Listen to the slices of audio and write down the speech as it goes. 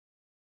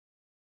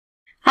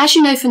As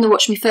you know from the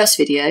Watch Me First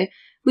video,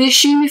 we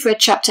assume you've read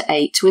Chapter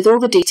 8 with all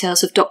the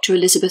details of Dr.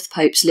 Elizabeth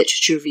Pope's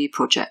literature review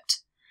project.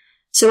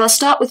 So I'll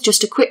start with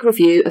just a quick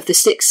review of the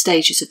 6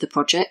 stages of the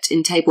project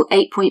in Table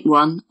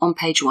 8.1 on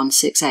page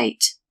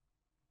 168.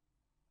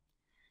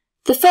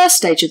 The first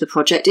stage of the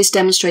project is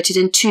demonstrated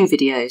in 2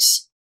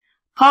 videos.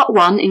 Part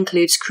 1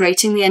 includes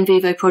creating the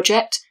NVivo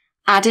project,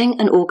 adding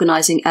and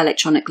organising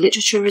electronic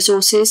literature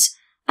resources,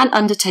 and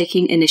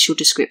undertaking initial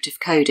descriptive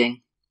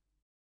coding.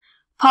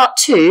 Part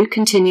 2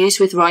 continues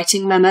with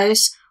writing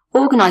memos,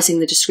 organising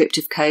the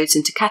descriptive codes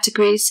into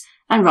categories,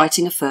 and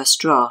writing a first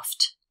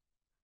draft.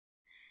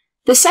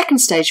 The second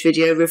stage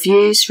video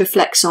reviews,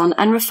 reflects on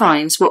and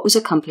refines what was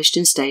accomplished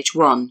in Stage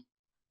 1.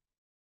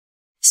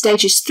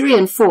 Stages 3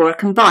 and 4 are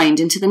combined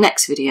into the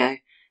next video,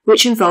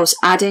 which involves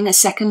adding a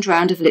second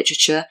round of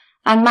literature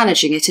and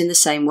managing it in the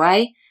same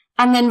way,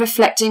 and then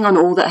reflecting on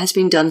all that has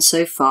been done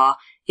so far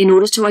in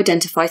order to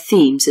identify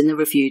themes in the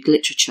reviewed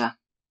literature.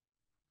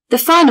 The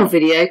final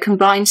video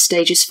combines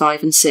stages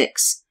 5 and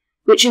 6,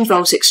 which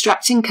involves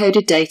extracting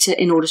coded data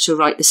in order to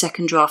write the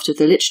second draft of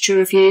the literature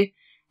review,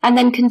 and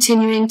then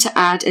continuing to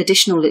add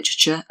additional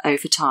literature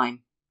over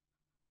time.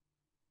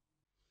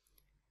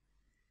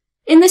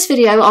 In this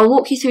video, I'll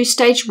walk you through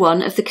Stage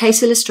 1 of the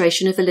case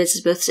illustration of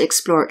Elizabeth's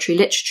exploratory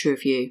literature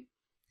review,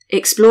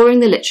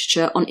 exploring the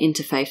literature on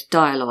interfaith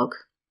dialogue.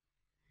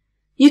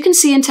 You can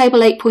see in Table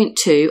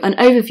 8.2 an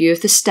overview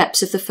of the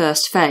steps of the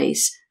first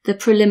phase, the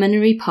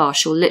preliminary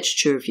partial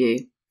literature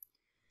review.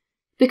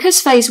 Because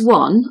Phase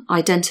 1,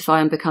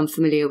 identify and become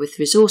familiar with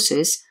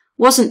resources,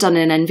 wasn't done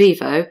in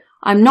NVivo,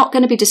 I'm not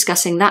going to be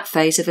discussing that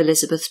phase of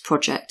Elizabeth's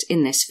project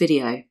in this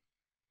video.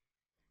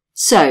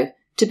 So,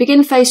 to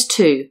begin Phase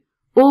 2,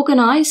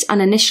 organise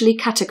and initially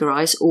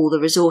categorise all the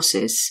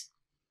resources.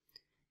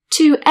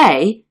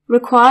 2A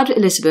required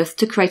Elizabeth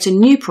to create a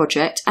new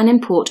project and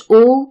import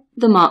all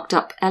the marked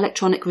up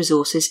electronic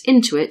resources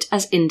into it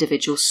as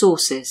individual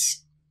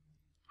sources.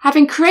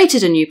 Having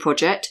created a new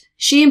project,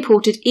 she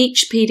imported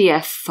each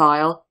PDF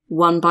file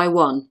one by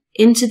one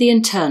into the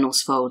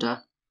internals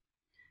folder.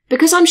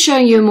 Because I'm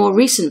showing you a more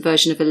recent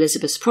version of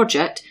Elizabeth's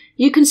project,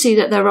 you can see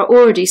that there are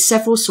already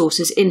several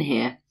sources in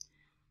here.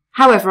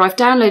 However, I've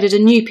downloaded a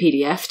new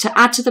PDF to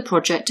add to the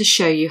project to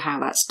show you how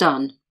that's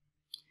done.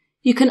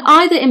 You can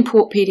either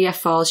import PDF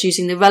files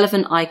using the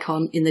relevant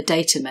icon in the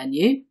Data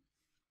menu,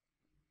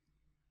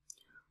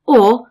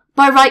 or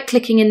by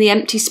right-clicking in the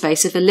empty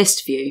space of a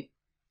list view,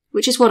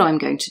 which is what I'm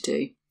going to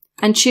do,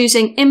 and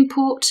choosing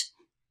Import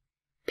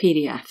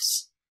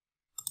PDFs.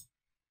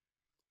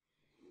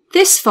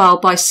 This file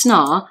by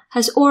SNAR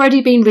has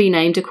already been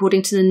renamed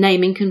according to the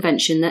naming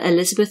convention that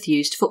Elizabeth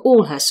used for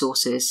all her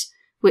sources,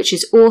 which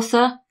is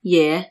author,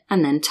 year,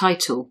 and then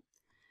title.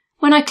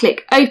 When I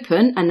click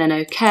Open and then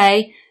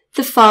OK,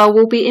 the file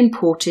will be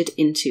imported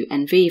into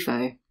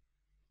NVivo.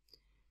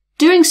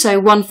 Doing so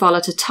one file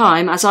at a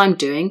time, as I'm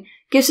doing,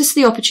 gives us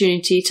the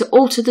opportunity to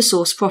alter the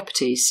source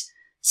properties,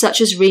 such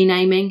as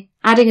renaming,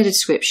 adding a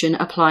description,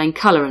 applying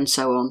colour and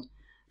so on.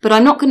 But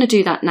I'm not going to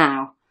do that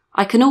now.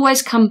 I can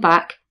always come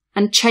back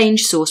and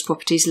change source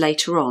properties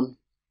later on.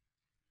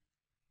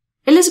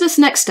 Elizabeth's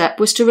next step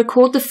was to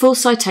record the full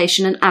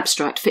citation and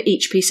abstract for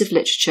each piece of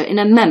literature in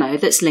a memo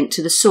that's linked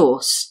to the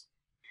source.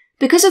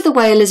 Because of the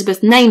way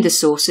Elizabeth named the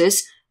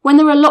sources, when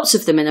there are lots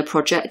of them in a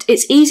project,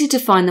 it's easy to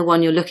find the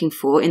one you're looking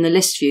for in the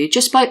list view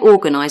just by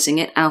organising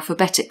it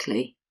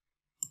alphabetically.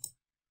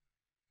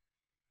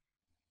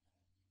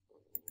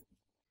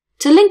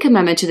 To link a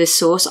memo to this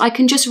source, I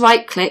can just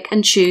right-click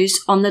and choose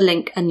on the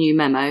Link a New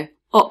Memo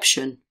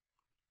option.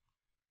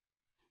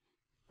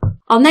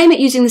 I'll name it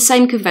using the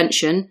same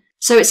convention,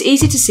 so it's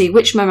easy to see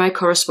which memo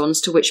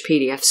corresponds to which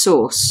PDF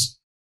source.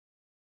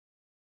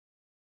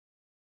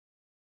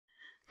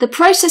 The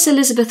process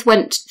Elizabeth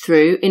went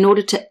through in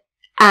order to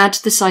add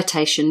the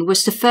citation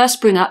was to first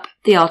bring up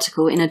the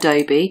article in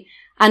Adobe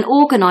and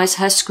organise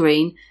her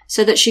screen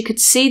so that she could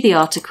see the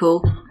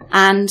article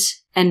and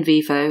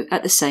NVivo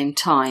at the same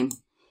time.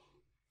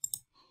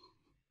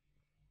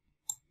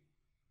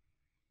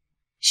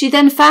 She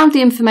then found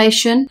the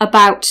information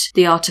about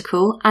the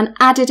article and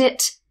added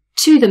it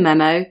to the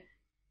memo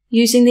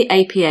using the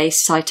APA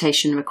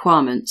citation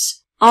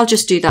requirements. I'll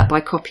just do that by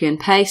copy and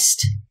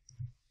paste.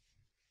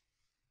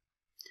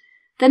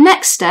 The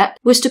next step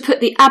was to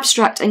put the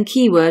abstract and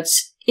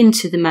keywords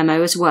into the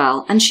memo as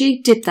well, and she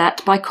did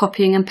that by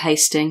copying and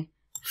pasting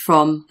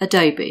from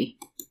Adobe.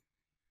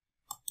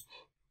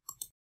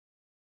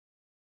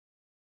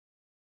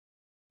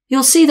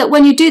 You'll see that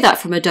when you do that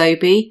from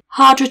Adobe,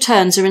 hard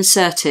returns are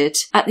inserted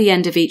at the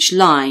end of each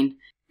line.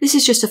 This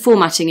is just a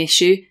formatting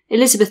issue.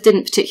 Elizabeth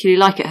didn't particularly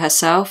like it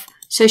herself,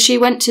 so she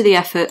went to the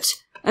effort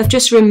of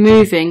just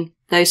removing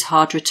those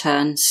hard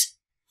returns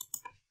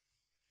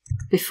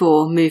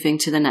before moving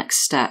to the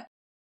next step.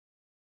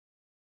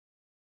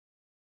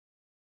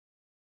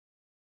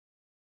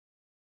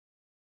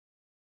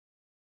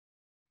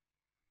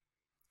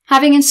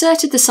 Having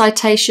inserted the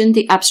citation,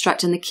 the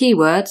abstract and the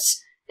keywords,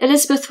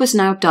 Elizabeth was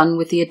now done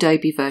with the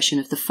Adobe version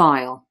of the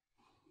file,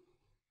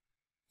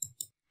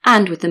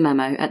 and with the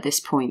memo at this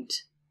point.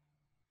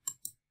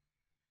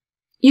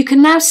 You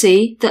can now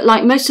see that,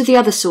 like most of the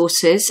other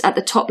sources at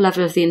the top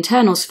level of the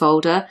internals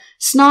folder,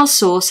 SNAR's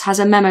source has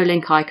a memo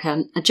link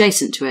icon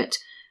adjacent to it,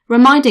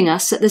 reminding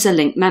us that there's a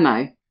link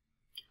memo.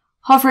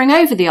 Hovering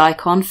over the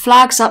icon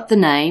flags up the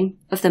name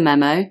of the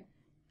memo,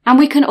 and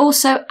we can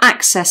also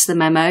access the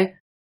memo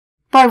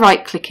by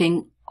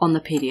right-clicking on the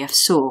PDF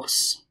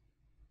source.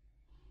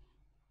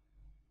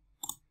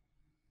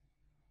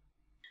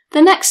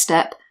 The next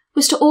step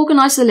was to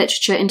organise the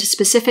literature into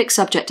specific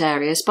subject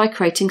areas by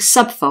creating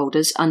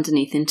subfolders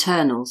underneath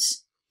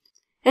internals.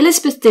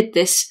 Elizabeth did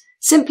this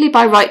simply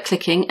by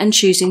right-clicking and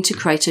choosing to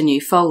create a new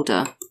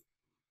folder,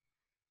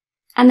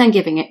 and then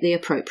giving it the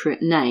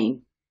appropriate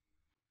name.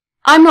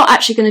 I'm not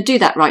actually going to do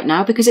that right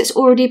now because it's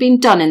already been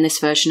done in this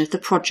version of the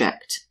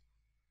project.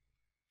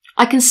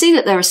 I can see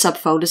that there are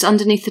subfolders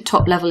underneath the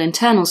top-level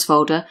internals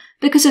folder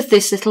because of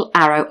this little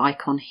arrow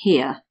icon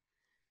here.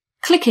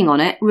 Clicking on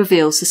it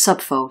reveals the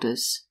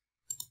subfolders.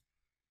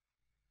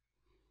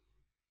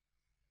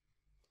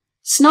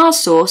 SNAR's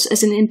source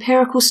is an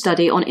empirical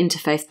study on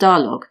interfaith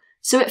dialogue,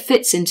 so it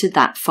fits into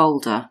that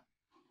folder.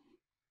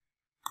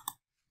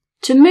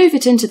 To move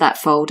it into that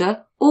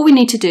folder, all we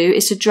need to do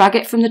is to drag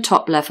it from the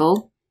top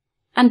level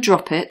and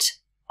drop it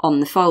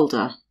on the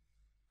folder.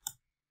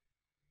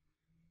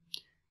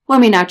 When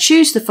we now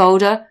choose the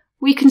folder,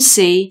 we can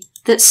see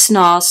that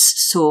SNAR's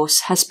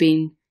source has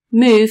been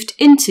moved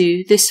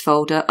into this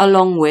folder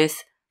along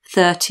with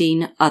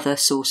 13 other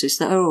sources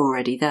that are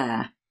already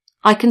there.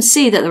 I can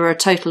see that there are a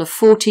total of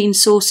 14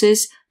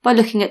 sources by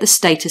looking at the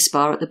status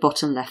bar at the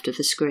bottom left of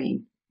the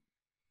screen.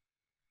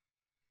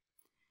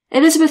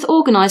 Elizabeth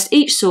organised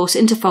each source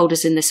into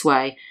folders in this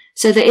way,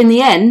 so that in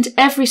the end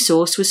every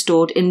source was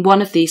stored in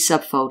one of these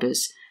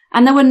subfolders,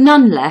 and there were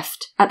none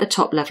left at the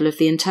top level of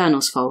the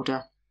internals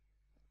folder.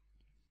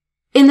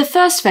 In the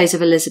first phase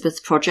of Elizabeth's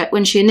project,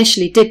 when she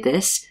initially did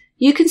this,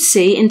 you can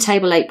see in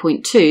Table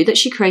 8.2 that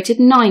she created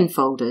 9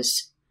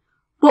 folders.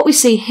 What we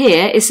see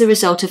here is the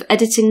result of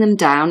editing them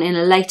down in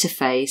a later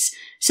phase,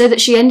 so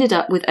that she ended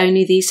up with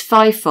only these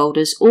 5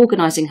 folders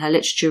organising her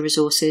literature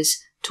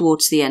resources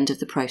towards the end of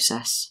the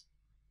process.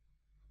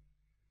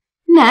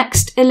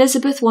 Next,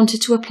 Elizabeth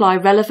wanted to apply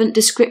relevant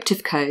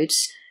descriptive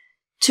codes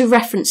to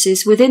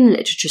references within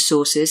literature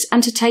sources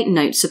and to take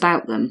notes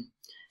about them.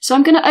 So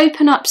I'm going to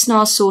open up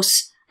SNAR's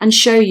source and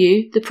show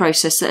you the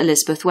process that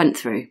Elizabeth went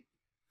through.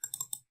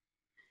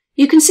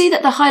 You can see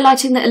that the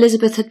highlighting that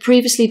Elizabeth had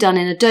previously done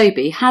in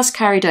Adobe has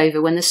carried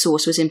over when the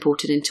source was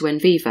imported into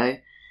NVivo,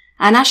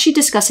 and as she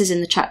discusses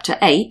in the Chapter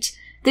 8,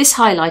 this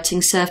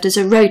highlighting served as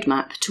a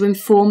roadmap to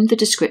inform the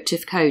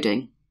descriptive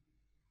coding.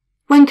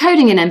 When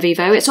coding in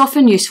NVivo, it's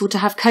often useful to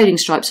have coding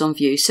stripes on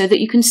view so that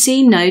you can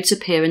see nodes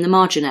appear in the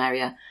margin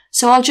area,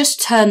 so I'll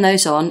just turn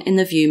those on in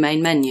the View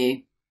main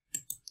menu.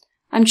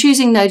 I'm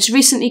choosing Nodes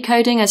Recently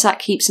Coding as that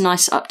keeps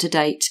nice up to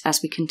date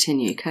as we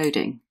continue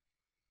coding.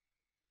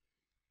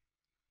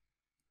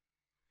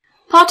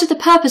 Part of the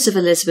purpose of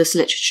Elizabeth's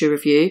literature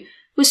review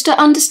was to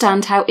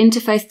understand how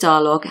interfaith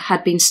dialogue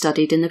had been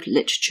studied in the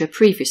literature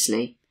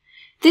previously.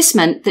 This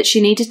meant that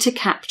she needed to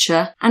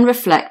capture and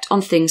reflect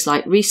on things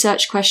like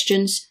research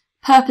questions,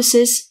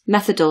 purposes,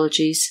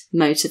 methodologies,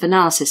 modes of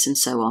analysis, and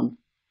so on.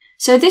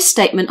 So this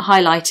statement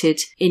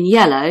highlighted in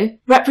yellow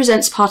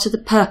represents part of the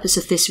purpose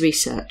of this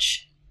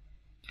research.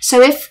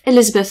 So if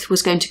Elizabeth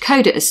was going to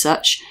code it as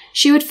such,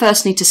 she would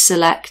first need to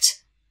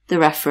select the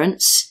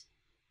reference,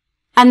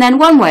 and then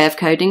one way of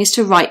coding is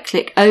to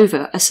right-click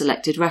over a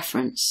selected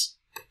reference.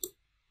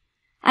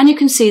 And you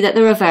can see that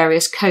there are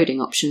various coding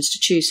options to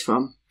choose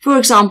from. For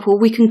example,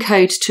 we can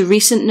code to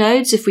recent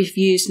nodes if we've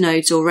used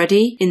nodes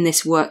already in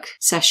this work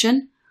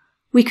session.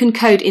 We can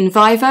code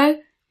NVivo,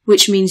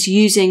 which means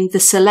using the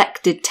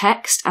selected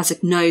text as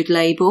a node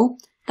label.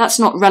 That's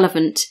not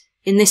relevant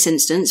in this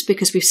instance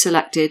because we've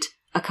selected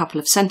a couple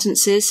of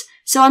sentences,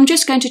 so I'm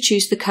just going to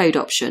choose the code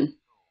option.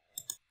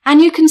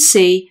 And you can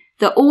see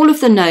that all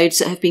of the nodes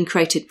that have been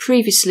created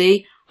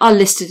previously are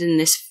listed in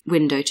this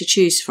window to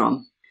choose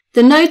from.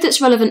 The node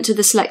that's relevant to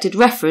the selected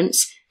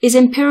reference is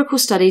Empirical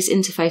Studies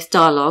Interfaith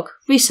Dialogue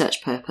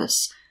Research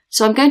Purpose,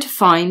 so I'm going to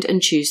find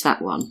and choose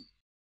that one.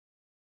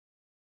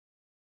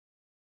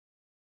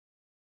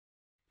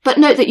 But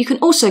note that you can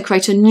also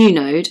create a new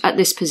node at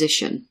this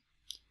position.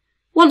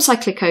 Once I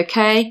click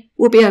OK,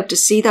 we'll be able to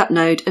see that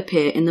node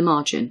appear in the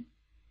margin.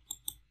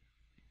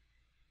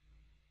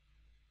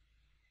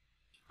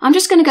 I'm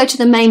just going to go to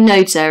the main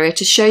nodes area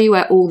to show you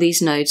where all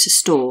these nodes are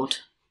stored.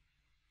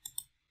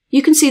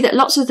 You can see that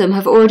lots of them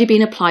have already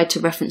been applied to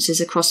references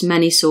across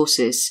many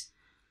sources.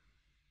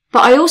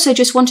 But I also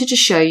just wanted to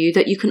show you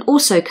that you can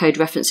also code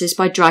references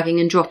by dragging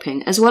and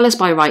dropping, as well as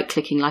by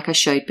right-clicking like I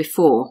showed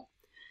before.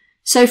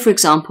 So for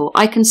example,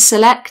 I can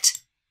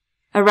select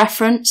a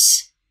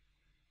reference,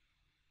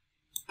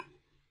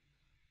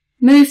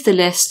 move the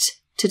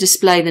list to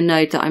display the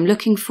node that I'm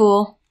looking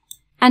for,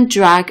 and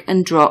drag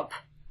and drop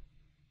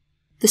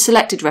the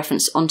selected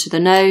reference onto the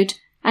node,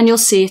 and you'll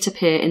see it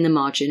appear in the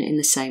margin in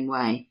the same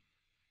way.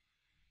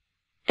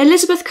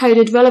 Elizabeth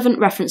coded relevant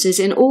references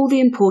in all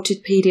the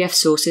imported PDF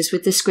sources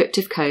with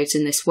descriptive codes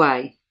in this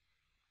way.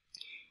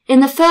 In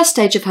the first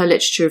stage of her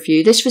literature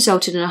review, this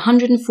resulted in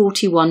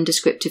 141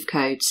 descriptive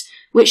codes,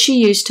 which she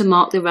used to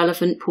mark the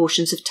relevant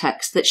portions of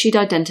text that she'd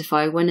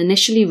identify when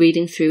initially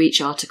reading through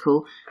each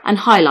article and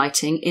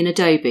highlighting in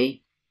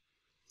Adobe.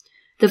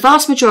 The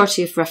vast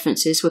majority of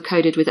references were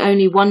coded with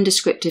only one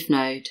descriptive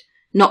node,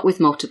 not with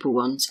multiple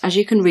ones, as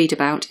you can read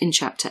about in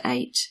Chapter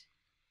 8.